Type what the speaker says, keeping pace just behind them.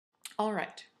All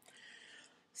right,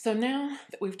 so now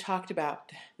that we've talked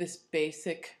about this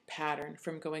basic pattern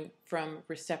from going from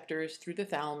receptors through the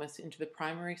thalamus into the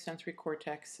primary sensory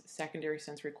cortex, secondary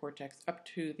sensory cortex, up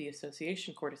to the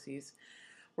association cortices,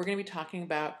 we're going to be talking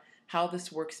about how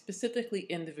this works specifically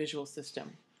in the visual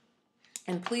system.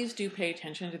 And please do pay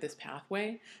attention to this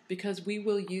pathway because we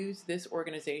will use this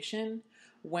organization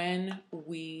when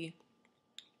we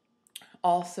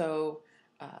also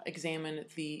examine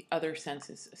the other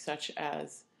senses, such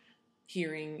as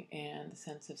hearing and the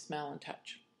sense of smell and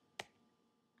touch.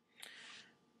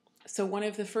 So one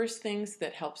of the first things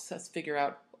that helps us figure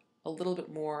out a little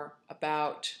bit more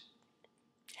about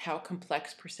how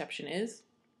complex perception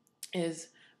is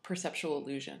perceptual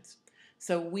illusions.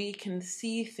 So we can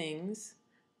see things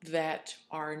that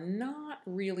are not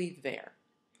really there.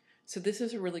 So this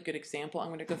is a really good example. I'm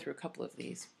going to go through a couple of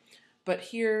these. But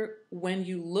here, when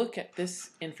you look at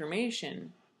this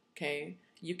information, okay,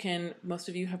 most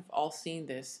of you have all seen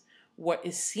this. What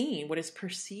is seen, what is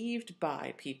perceived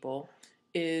by people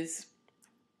is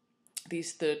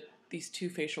these two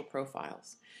facial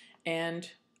profiles. And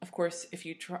of course,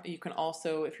 you can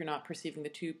also, if you're not perceiving the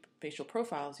two facial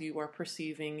profiles, you are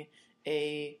perceiving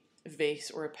a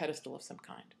vase or a pedestal of some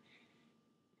kind.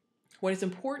 What is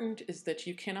important is that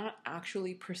you cannot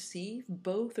actually perceive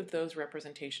both of those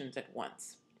representations at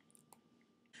once.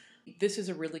 This is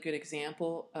a really good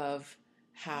example of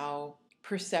how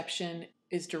perception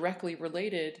is directly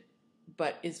related,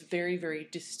 but is very, very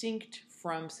distinct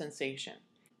from sensation.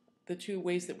 The two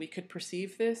ways that we could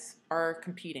perceive this are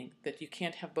competing, that you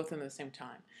can't have both of them at the same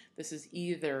time. This is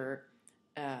either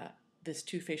this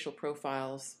two facial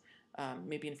profiles,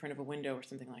 maybe in front of a window or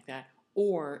something like that,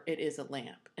 or it is a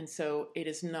lamp. And so it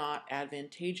is not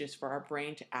advantageous for our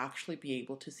brain to actually be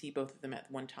able to see both of them at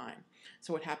one time.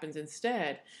 So what happens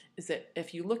instead is that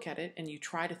if you look at it and you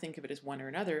try to think of it as one or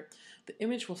another, the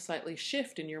image will slightly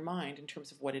shift in your mind in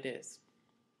terms of what it is.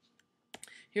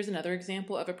 Here's another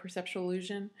example of a perceptual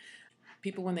illusion.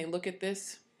 People, when they look at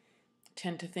this,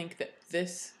 tend to think that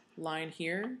this line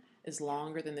here is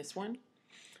longer than this one.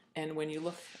 And when you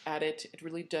look at it, it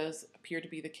really does appear to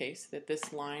be the case that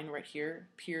this line right here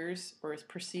appears or is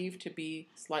perceived to be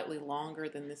slightly longer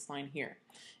than this line here.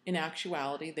 In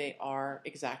actuality, they are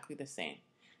exactly the same.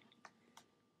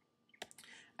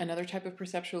 Another type of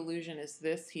perceptual illusion is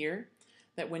this here,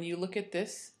 that when you look at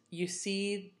this, you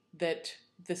see that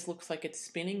this looks like it's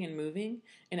spinning and moving.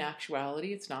 In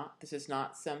actuality, it's not. This is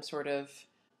not some sort of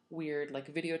weird like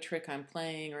video trick I'm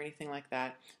playing or anything like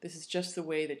that. This is just the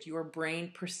way that your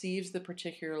brain perceives the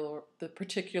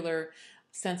particular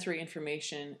sensory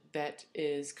information that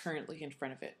is currently in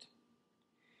front of it.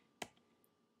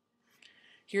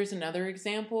 Here's another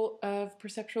example of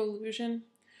perceptual illusion.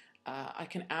 I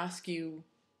can ask you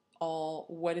all,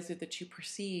 what is it that you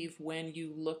perceive when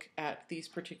you look at these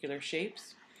particular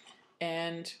shapes?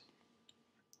 And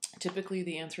typically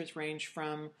the answers range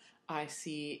from I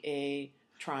see a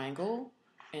triangle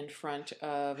in front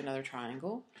of another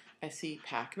triangle. I see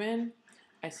Pac-Man.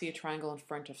 I see a triangle in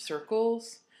front of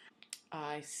circles.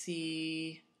 I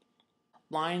see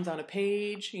lines on a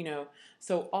page,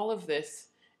 So all of this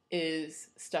is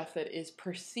stuff that is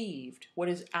perceived. What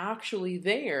is actually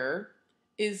there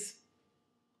is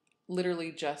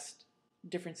literally just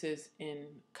differences in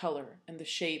color and the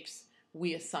shapes.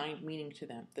 We assign meaning to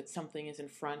them, that something is in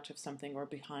front of something or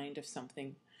behind of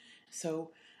something. So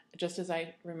just as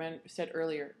I said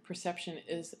earlier, perception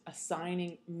is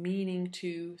assigning meaning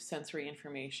to sensory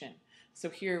information. So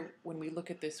here, when we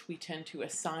look at this, we tend to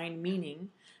assign meaning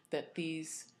that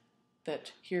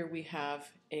here we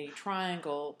have a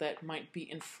triangle that might be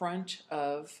in front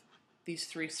of these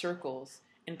three circles.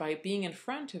 And by being in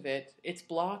front of it, it's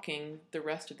blocking the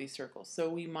rest of these circles. So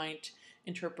we might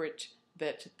interpret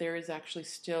that there is actually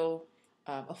still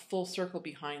a full circle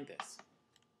behind this.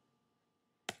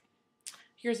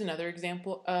 Here's another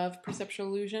example of perceptual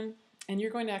illusion, and you're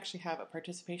going to actually have a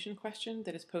participation question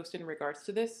that is posted in regards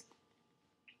to this.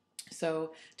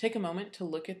 So take a moment to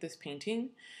look at this painting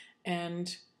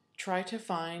and try to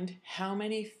find how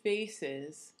many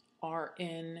faces are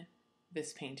in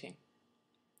this painting.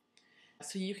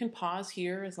 So you can pause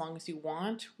here as long as you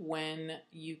want when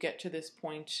you get to this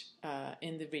point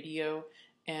in the video,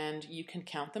 and you can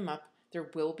count them up. There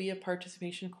will be a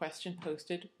participation question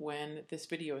posted when this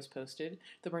video is posted.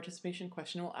 The participation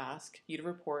question will ask you to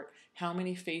report how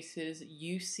many faces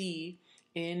you see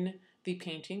in the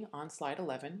painting on slide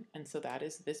 11, and so that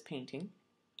is this painting.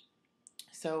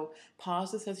 So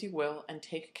pause this as you will and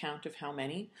take account of how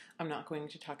many. I'm not going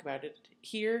to talk about it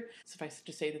here. Suffice it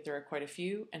to say that there are quite a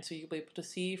few, and so you'll be able to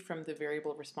see from the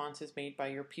variable responses made by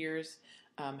your peers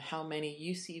how many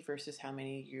you see versus how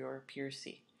many your peers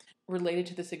see. Related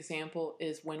to this example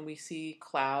is when we see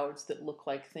clouds that look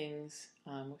like things,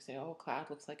 we say, oh, a cloud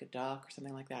looks like a duck or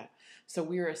something like that. So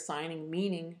we are assigning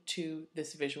meaning to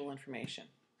this visual information.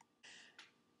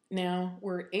 Now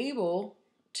we're able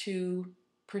to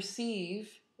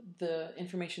perceive the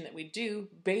information that we do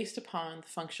based upon the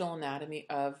functional anatomy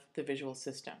of the visual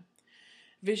system.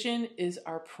 Vision is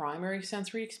our primary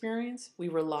sensory experience. We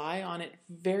rely on it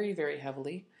very, very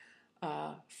heavily.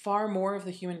 Far more of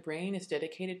the human brain is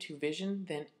dedicated to vision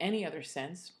than any other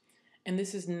sense, and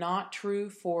this is not true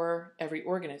for every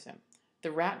organism.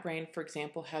 The rat brain, for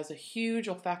example, has a huge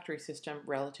olfactory system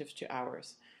relative to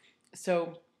ours.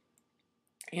 So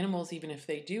animals, even if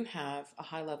they do have a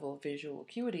high level of visual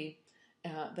acuity,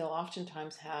 they'll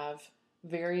oftentimes have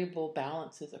variable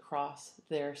balances across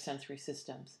their sensory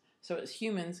systems. So as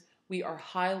humans, we are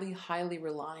highly, highly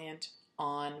reliant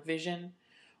on vision,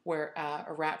 where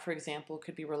a rat, for example,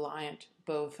 could be reliant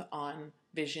both on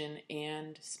vision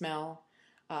and smell.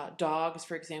 Dogs,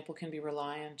 for example, can be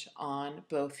reliant on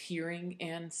both hearing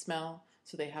and smell,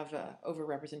 so they have an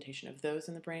overrepresentation of those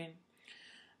in the brain.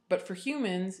 But for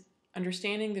humans,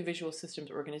 understanding the visual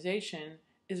systems organization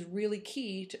is really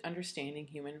key to understanding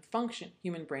human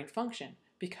brain function.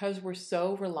 Because we're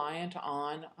so reliant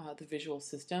on the visual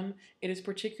system, it is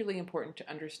particularly important to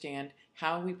understand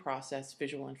how we process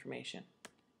visual information.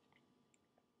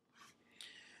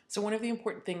 So one of the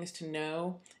important things to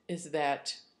know is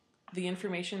that the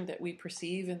information that we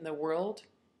perceive in the world,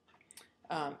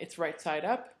 it's right side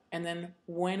up, and then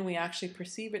when we actually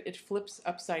perceive it, it flips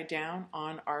upside down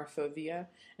on our phobia.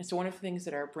 And so one of the things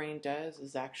that our brain does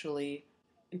is actually,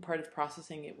 in part of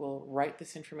processing, it will write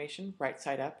this information right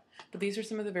side up. But these are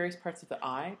some of the various parts of the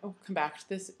eye. I'll come back to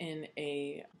this in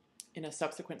a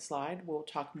subsequent slide. We'll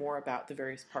talk more about the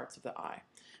various parts of the eye.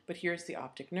 But here's the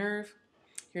optic nerve.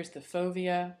 Here's the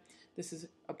fovea. This is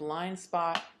a blind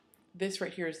spot. This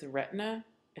right here is the retina.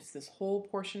 It's this whole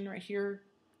portion right here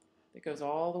that goes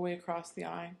all the way across the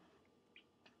eye.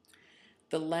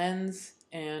 The lens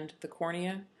and the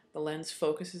cornea. The lens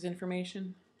focuses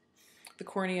information. The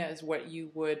cornea is what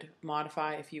you would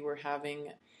modify if you were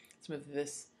having some of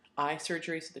this eye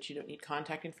surgery so that you don't need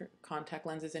contact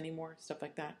lenses anymore, stuff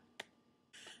like that.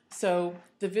 So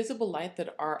the visible light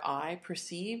that our eye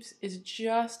perceives is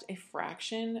just a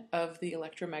fraction of the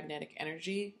electromagnetic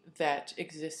energy that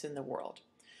exists in the world.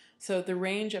 So the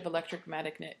range of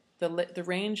electromagnetic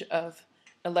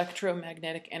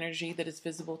energy that is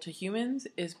visible to humans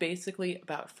is basically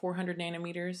about 400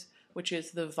 nanometers, which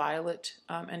is the violet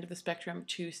end of the spectrum,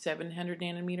 to 700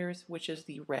 nanometers, which is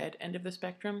the red end of the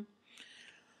spectrum.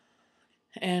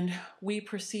 And we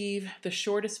perceive the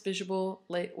shortest visible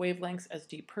wavelengths as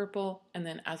deep purple, and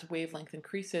then as wavelength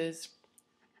increases,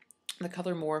 the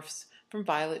color morphs from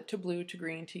violet to blue to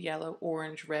green to yellow,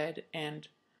 orange, red, and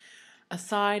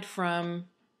aside from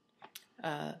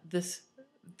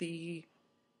the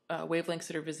wavelengths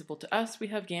that are visible to us, we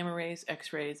have gamma rays,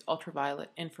 X-rays,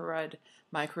 ultraviolet, infrared,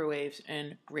 microwaves,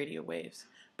 and radio waves.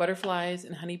 Butterflies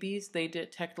and honeybees, they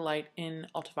detect light in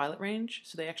ultraviolet range,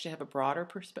 so they actually have a broader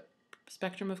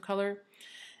spectrum of color.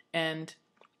 And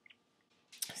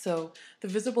so the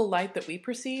visible light that we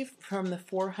perceive from the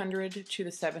 400 to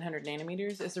the 700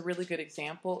 nanometers is a really good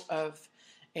example of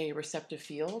a receptive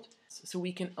field. So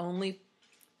we can only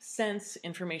sense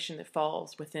information that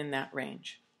falls within that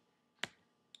range.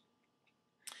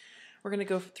 We're going to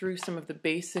go through some of the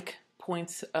basic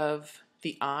points of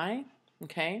the eye.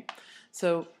 Okay,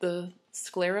 so the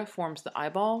sclera forms the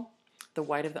eyeball, the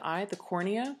white of the eye. The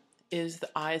cornea is the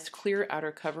eye's clear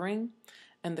outer covering,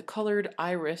 and the colored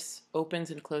iris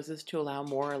opens and closes to allow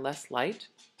more or less light.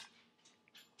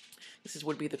 This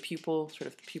would be the pupil, sort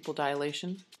of the pupil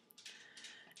dilation.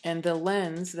 And the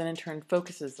lens then in turn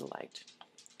focuses the light.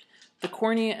 The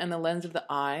cornea and the lens of the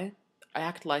eye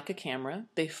act like a camera.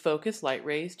 They focus light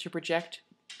rays to project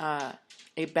a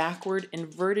backward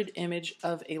inverted image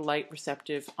of a light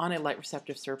receptive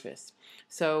surface.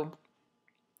 So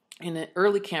in an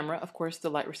early camera, of course,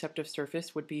 the light receptive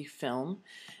surface would be film,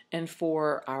 and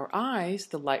for our eyes,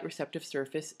 the light receptive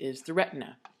surface is the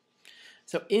retina.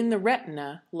 So in the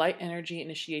retina, light energy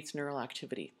initiates neural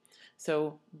activity.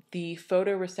 So the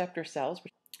photoreceptor cells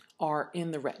are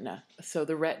in the retina. So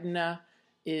the retina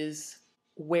is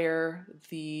where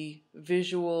the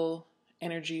visual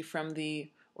energy from the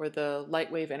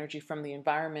light wave energy from the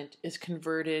environment is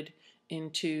converted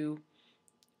into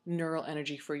neural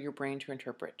energy for your brain to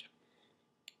interpret.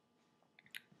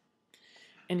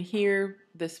 And here,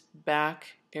 this back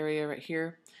area right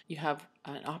here, you have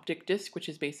an optic disc, which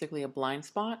is basically a blind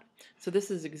spot. So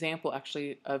this is an example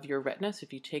actually of your retina. So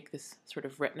if you take this sort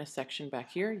of retina section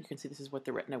back here, you can see this is what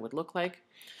the retina would look like.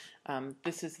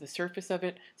 This is the surface of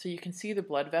it. So you can see the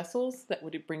blood vessels that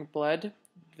would bring blood.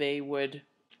 They would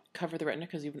cover the retina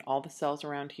because even all the cells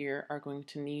around here are going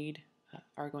to need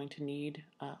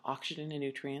oxygen and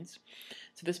nutrients.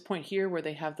 So this point here where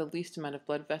they have the least amount of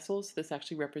blood vessels, this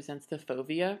actually represents the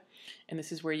fovea, and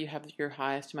this is where you have your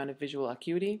highest amount of visual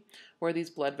acuity. Where these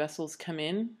blood vessels come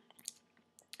in,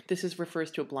 this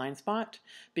refers to a blind spot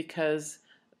because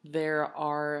there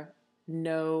are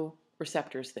no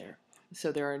receptors there.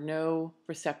 So there are no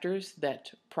receptors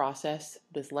that process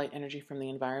this light energy from the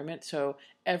environment. So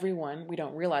everyone, we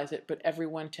don't realize it, but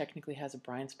everyone technically has a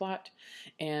blind spot.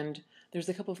 And there's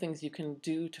a couple of things you can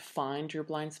do to find your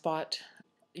blind spot.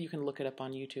 You can look it up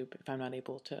on YouTube if I'm not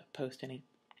able to post any.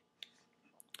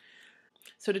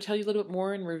 So to tell you a little bit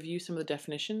more and review some of the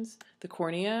definitions, the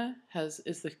cornea is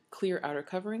the clear outer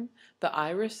covering. The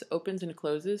iris opens and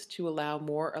closes to allow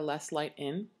more or less light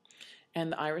in.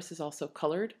 And the iris is also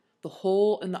colored. The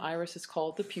hole in the iris is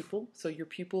called the pupil, so your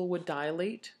pupil would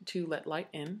dilate to let light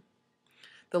in.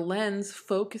 The lens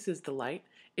focuses the light.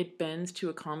 It bends to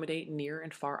accommodate near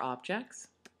and far objects.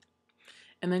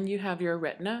 And then you have your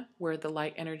retina, where the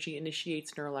light energy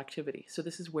initiates neural activity. So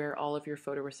this is where all of your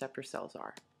photoreceptor cells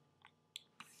are.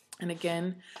 And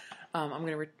again, I'm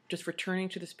going to just returning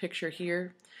to this picture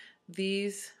here.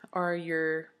 These are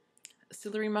your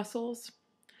ciliary muscles.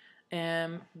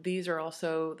 And these are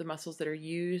also the muscles that are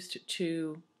used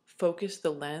to focus the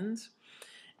lens.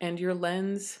 And your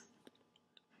lens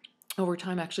over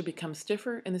time actually becomes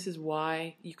stiffer, and this is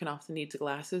why you can often need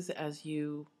glasses as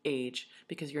you age,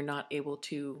 because you're not able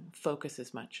to focus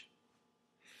as much.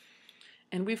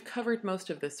 And we've covered most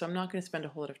of this, so I'm not going to spend a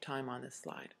whole lot of time on this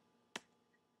slide.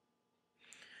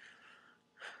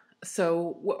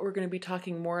 So what we're going to be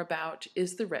talking more about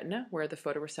is the retina, where the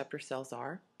photoreceptor cells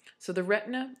are. So the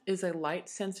retina is a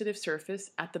light-sensitive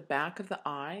surface at the back of the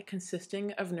eye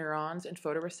consisting of neurons and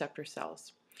photoreceptor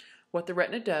cells. What the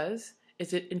retina does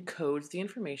is it encodes the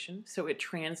information, so it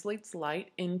translates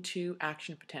light into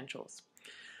action potentials.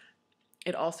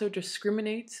 It also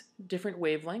discriminates different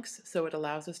wavelengths, so it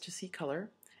allows us to see color,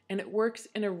 and it works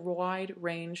in a wide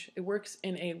range. It works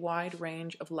in a wide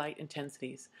range of light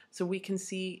intensities, so we can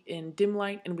see in dim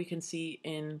light and we can see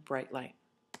in bright light.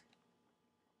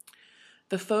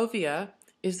 The fovea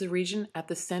is the region at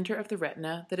the center of the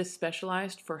retina that is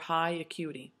specialized for high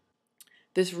acuity.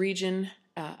 This region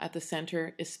at the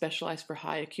center is specialized for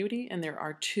high acuity, and there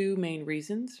are two main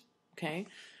reasons, okay?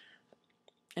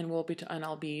 And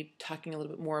I'll be talking a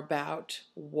little bit more about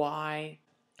why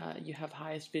you have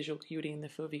highest visual acuity in the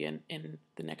fovea in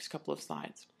the next couple of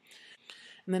slides.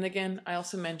 And then again, I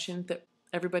also mentioned that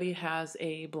everybody has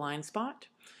a blind spot.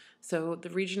 So the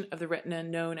region of the retina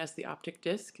known as the optic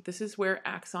disc, this is where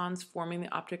axons forming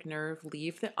the optic nerve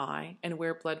leave the eye and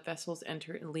where blood vessels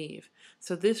enter and leave.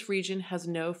 So this region has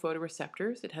no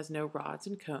photoreceptors, it has no rods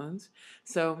and cones,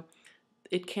 so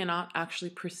it cannot actually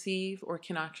perceive or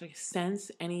cannot actually sense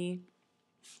any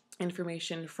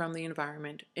information from the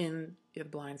environment in the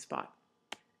blind spot.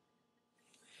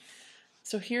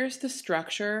 So here's the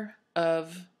structure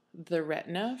of the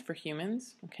retina for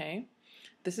humans, okay?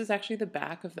 This is actually the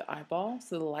back of the eyeball,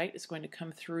 so the light is going to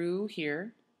come through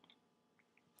here.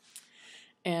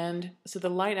 And so the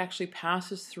light actually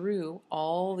passes through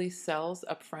all these cells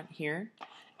up front here,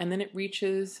 and then it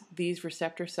reaches these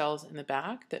receptor cells in the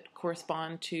back that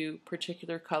correspond to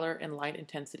particular color and light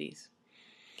intensities.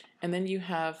 And then you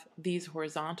have these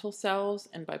horizontal cells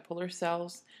and bipolar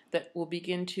cells that will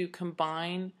begin to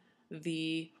combine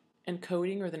the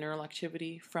encoding or the neural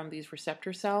activity from these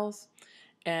receptor cells,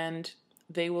 and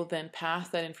they will then pass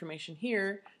that information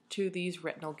here to these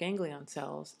retinal ganglion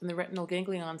cells. And the retinal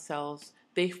ganglion cells,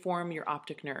 they form your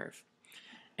optic nerve.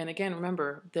 And again,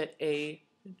 remember that a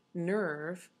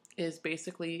nerve is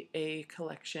basically a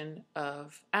collection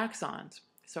of axons.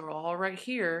 So all right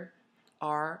here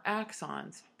are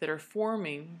axons that are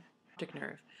forming optic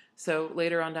nerve. So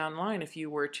later on down the line, if you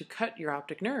were to cut your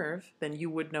optic nerve, then you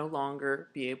would no longer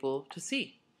be able to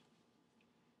see.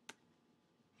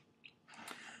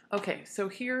 Okay, so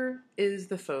here is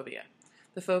the fovea.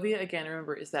 The fovea, again,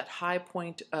 remember, is that high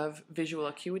point of visual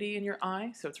acuity in your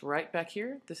eye. So it's right back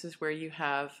here. This is where you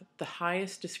have the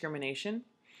highest discrimination.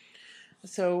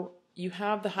 So you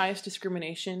have the highest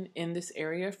discrimination in this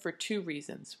area for two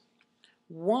reasons.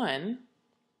 One,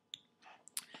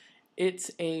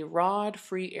 it's a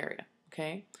rod-free area,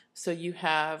 okay? So you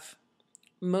have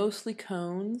mostly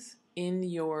cones in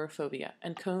your fovea.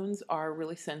 And cones are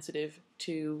really sensitive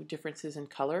to differences in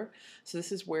color. So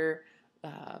this is where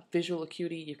visual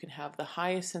acuity, you can have the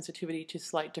highest sensitivity to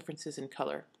slight differences in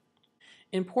color.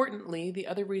 Importantly, the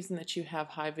other reason that you have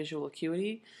high visual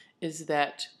acuity is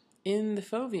that in the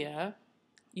fovea,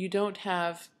 you don't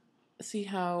have, see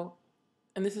how,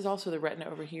 and this is also the retina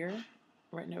over here,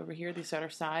 these are our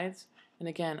sides. And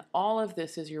again, all of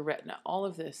this is your retina, all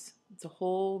of this, it's a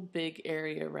whole big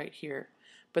area right here.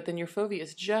 But then your fovea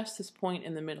is just this point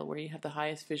in the middle where you have the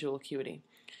highest visual acuity.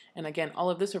 And again, all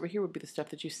of this over here would be the stuff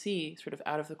that you see sort of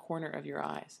out of the corner of your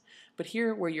eyes. But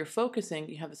here, where you're focusing,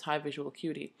 you have this high visual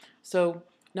acuity. So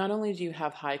not only do you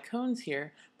have high cones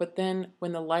here, but then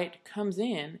when the light comes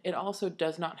in, it also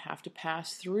does not have to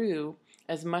pass through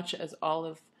as much of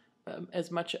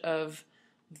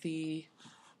the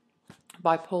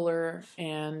bipolar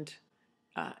and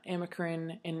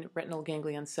amacrine and retinal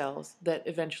ganglion cells that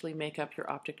eventually make up your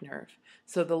optic nerve.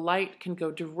 So the light can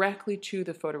go directly to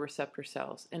the photoreceptor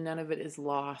cells, and none of it is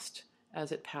lost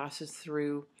as it passes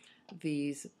through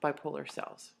these bipolar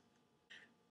cells.